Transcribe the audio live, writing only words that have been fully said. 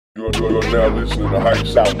You are now listening to Hype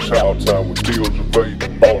South Child Time with Theo Gervais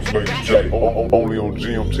and Boss Lady J. Only on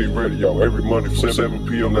GMT Radio every Monday from 7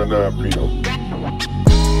 p.m. to 9 p.m.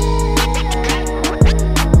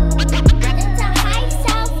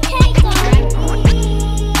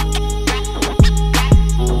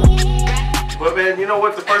 But man, you know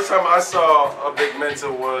what? The first time I saw a Vic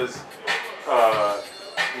Mensa was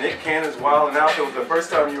Nick Cannon's Wild 'N Out. It was the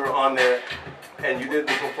first time you were on there, and you did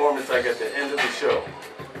the performance like at the end of the show.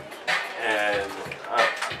 And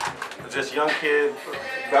just young kid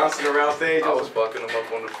bouncing around stage. I was fucking him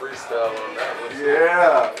up on the freestyle on that one.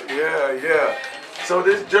 Yeah. So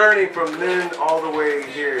this journey from then all the way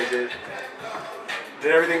here, did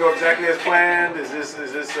everything go exactly as planned? Was this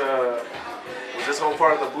whole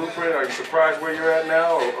part of the blueprint? Are you surprised where you're at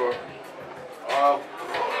now, or?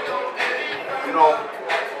 You know,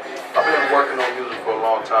 I've been working on music for a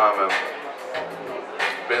long time and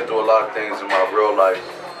been through a lot of things in my real life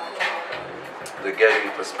that gave me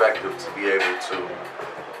perspective to be able to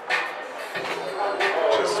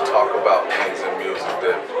just talk about things in music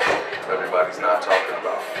that everybody's not talking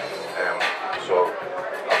about. And so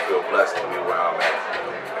I feel blessed to be where I'm at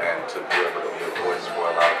and to be able to be a voice for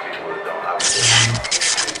a lot of people that don't have a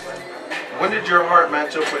voice. When did your heart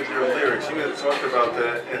match up with your lyrics? You had talked about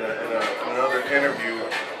that in another interview,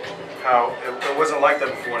 how it wasn't like that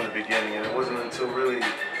before in the beginning, and it wasn't until really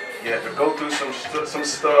you had to go through some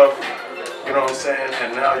stuff, you know what I'm saying,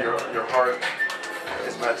 and now your heart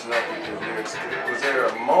is matching up with your lyrics. Was there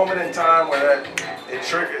a moment in time where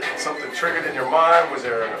something triggered in your mind? Was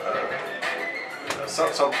there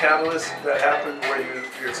some catalyst that happened where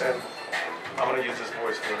you're saying, I'm going to use this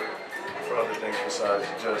voice for other things besides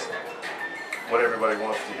just what everybody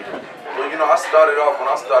wants to hear? Well, you know, when I started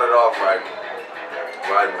off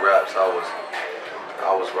writing raps, I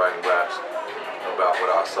was writing raps about what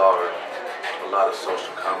I saw, a lot of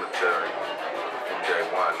social commentary from day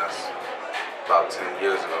one. That's about 10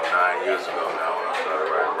 years ago, 9 years ago now when I started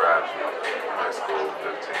writing raps. High school,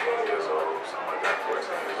 15 years old, something like that, 14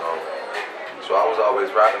 years old. So I was always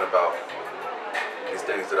rapping about these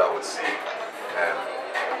things that I would see, and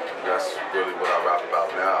that's really what I rap about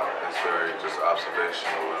now. It's very just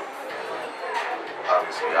observational.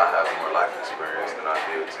 Obviously, I have more life experience than I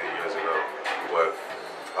did 10 years ago, but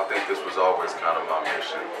I think this was always kind of my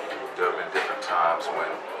mission. There have been different times when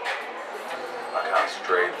I kind of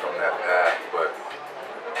strayed from that path, but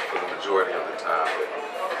for the majority of the time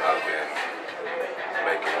I've been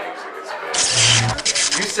making music. It's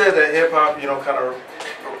been. You said that hip hop, you know, kind of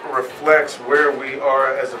reflects where we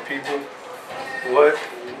are as a people.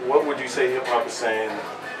 What would you say hip hop is saying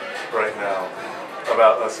right now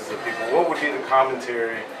about us as a people? What would be the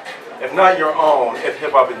commentary, if not your own, if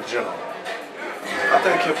hip hop in general? I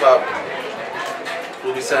think hip hop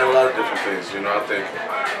will be saying a lot of different things. You know, I think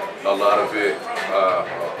a lot of it,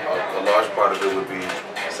 a large part of it would be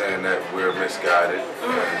saying that we're misguided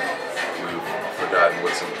and we've forgotten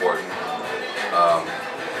what's important.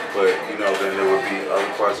 But you know, then there would be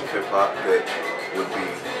other parts of hip hop that would be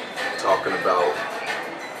talking about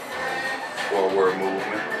forward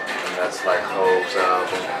movement, and that's like Hope's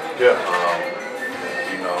album. Yeah.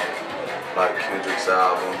 You know, like Kendricks'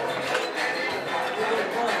 album.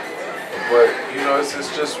 But, you know, it's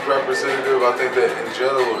just representative. I think that in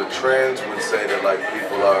general, the trends would say that, like,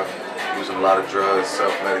 people are using a lot of drugs,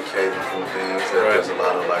 self-medicating from things, that there's a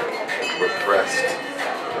lot of, like, repressed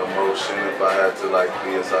emotion. If I had to, like,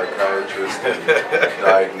 be a psychiatrist and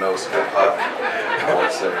diagnose hip-hop, I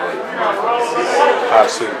would say that, you know, hot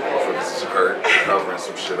seat, this is hurt, covering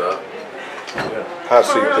some shit up. Yeah. Hot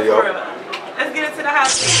seat, Theo. Let's get into the hot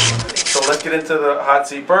seat. So let's get into the hot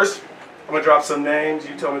seat. First, I'm going to drop some names.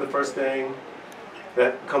 You tell me the first thing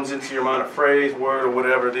that comes into your mind, a phrase, word, or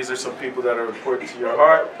whatever. These are some people that are important to your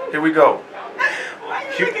heart. Here we go. Why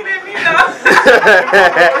are you looking at me now? Look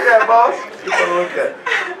at, boss. You want to look at.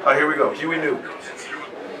 All right, here we go. Huey New.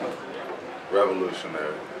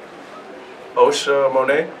 Revolutionary. Osha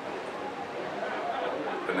Monet.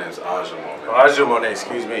 Her name's Aja Monet. Aja Monet,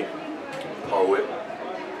 excuse me. Poet.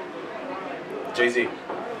 Jay-Z.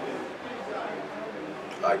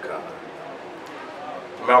 Icon.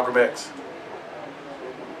 Malcolm X.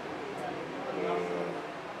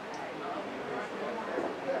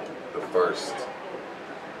 The first.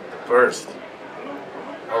 First.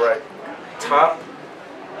 All right. Top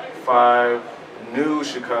 5 new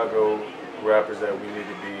Chicago rappers that we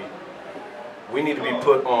need to be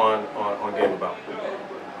put on Game About.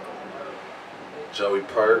 Joey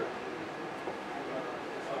Pert.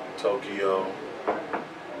 Tokyo.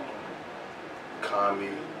 Kami.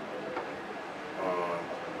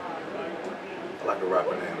 I like a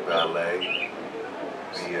rapper named Ballet.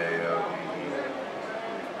 VALDE,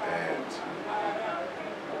 and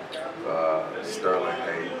Sterling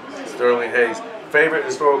Hayes. Sterling Hayes. Favorite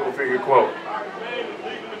historical figure quote?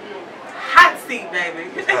 Hot seat, baby.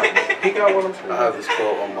 He got one of them. I have this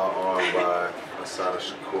quote on my arm by Asada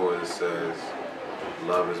Shakur that says,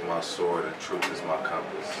 "Love is my sword and truth is my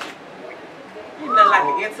compass." You look like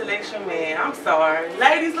an intellectual man. I'm sorry.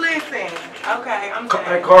 Ladies, listen. Okay, I'm Hey,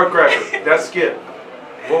 saying. card cracker. That skit.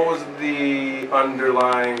 What was the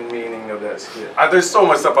underlying meaning of that skit? There's so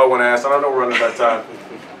much stuff I want to ask. I don't know we're running out of time.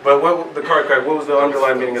 But the card cracker, what was the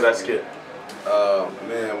underlying meaning of that skit?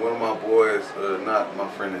 Man, one of my boys, not my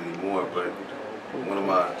friend anymore, but one of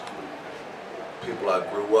my people I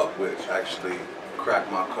grew up with actually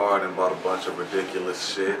cracked my card and bought a bunch of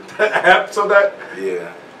ridiculous shit. So that?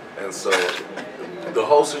 Yeah. And so the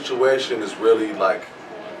whole situation is really like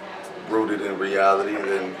rooted in reality, and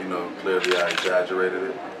then, you know, clearly I exaggerated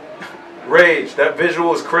it. Rage, that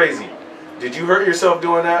visual is crazy. Did you hurt yourself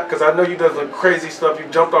doing that? Because I know you done some crazy stuff. You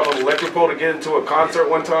jumped off an electric pole to get into a concert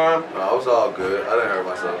one time. No, I was all good. I didn't hurt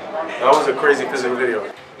myself. That was a crazy physical video.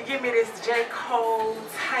 You give me this J. Cole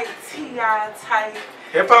type, T.I. type.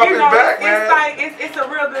 Hip hop You is know, back, it's man. like it's a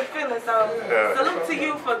real good feeling. So Yeah. salute to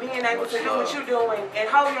you for being able to do what you're doing and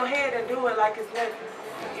hold your head and do it like it's nothing.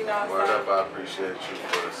 You know what Word I'm up, I appreciate you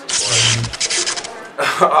for the support.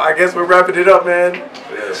 I guess we're wrapping it up, man.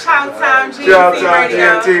 Yeah. Shout time, Shout GMT out Radio.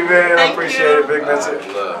 GMT, man. I Thank appreciate you. it, Vic Mensa.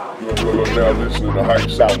 Love. You're now listening to Hype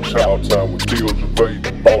South Child Time with Theo Gervais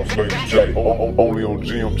and Boss Lady J. Only on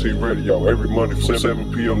GMT Radio every Monday from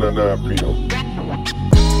 7 p.m. to 9 p.m.